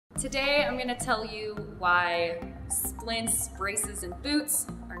Today I'm going to tell you why splints, braces, and boots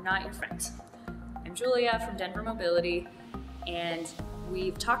are not your friend. I'm Julia from Denver Mobility, and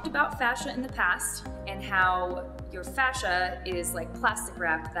we've talked about fascia in the past and how your fascia is like plastic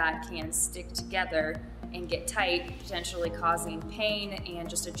wrap that can stick together and get tight, potentially causing pain and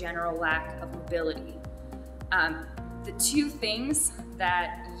just a general lack of mobility. The two things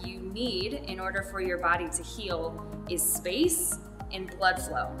that you need in order for your body to heal is space and blood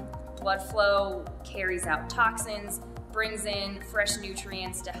flow. Blood flow carries out toxins, brings in fresh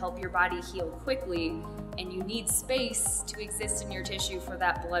nutrients to help your body heal quickly, and you need space to exist in your tissue for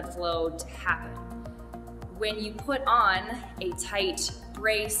that blood flow to happen. When you put on a tight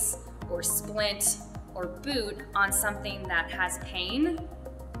brace or splint or boot on something that has pain,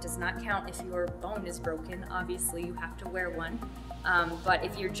 does not count if your bone is broken, obviously you have to wear one. But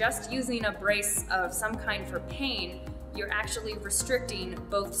if you're just using a brace of some kind for pain, you're actually restricting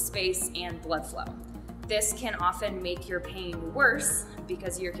both space and blood flow. This can often make your pain worse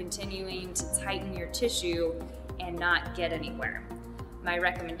because you're continuing to tighten your tissue and not get anywhere. My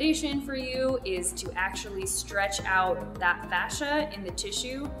recommendation for you is to actually stretch out that fascia in the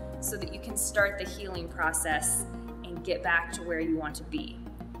tissue so that you can start the healing process and get back to where you want to be.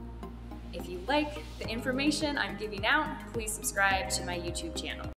 If you like the information I'm giving out, please subscribe to my YouTube channel.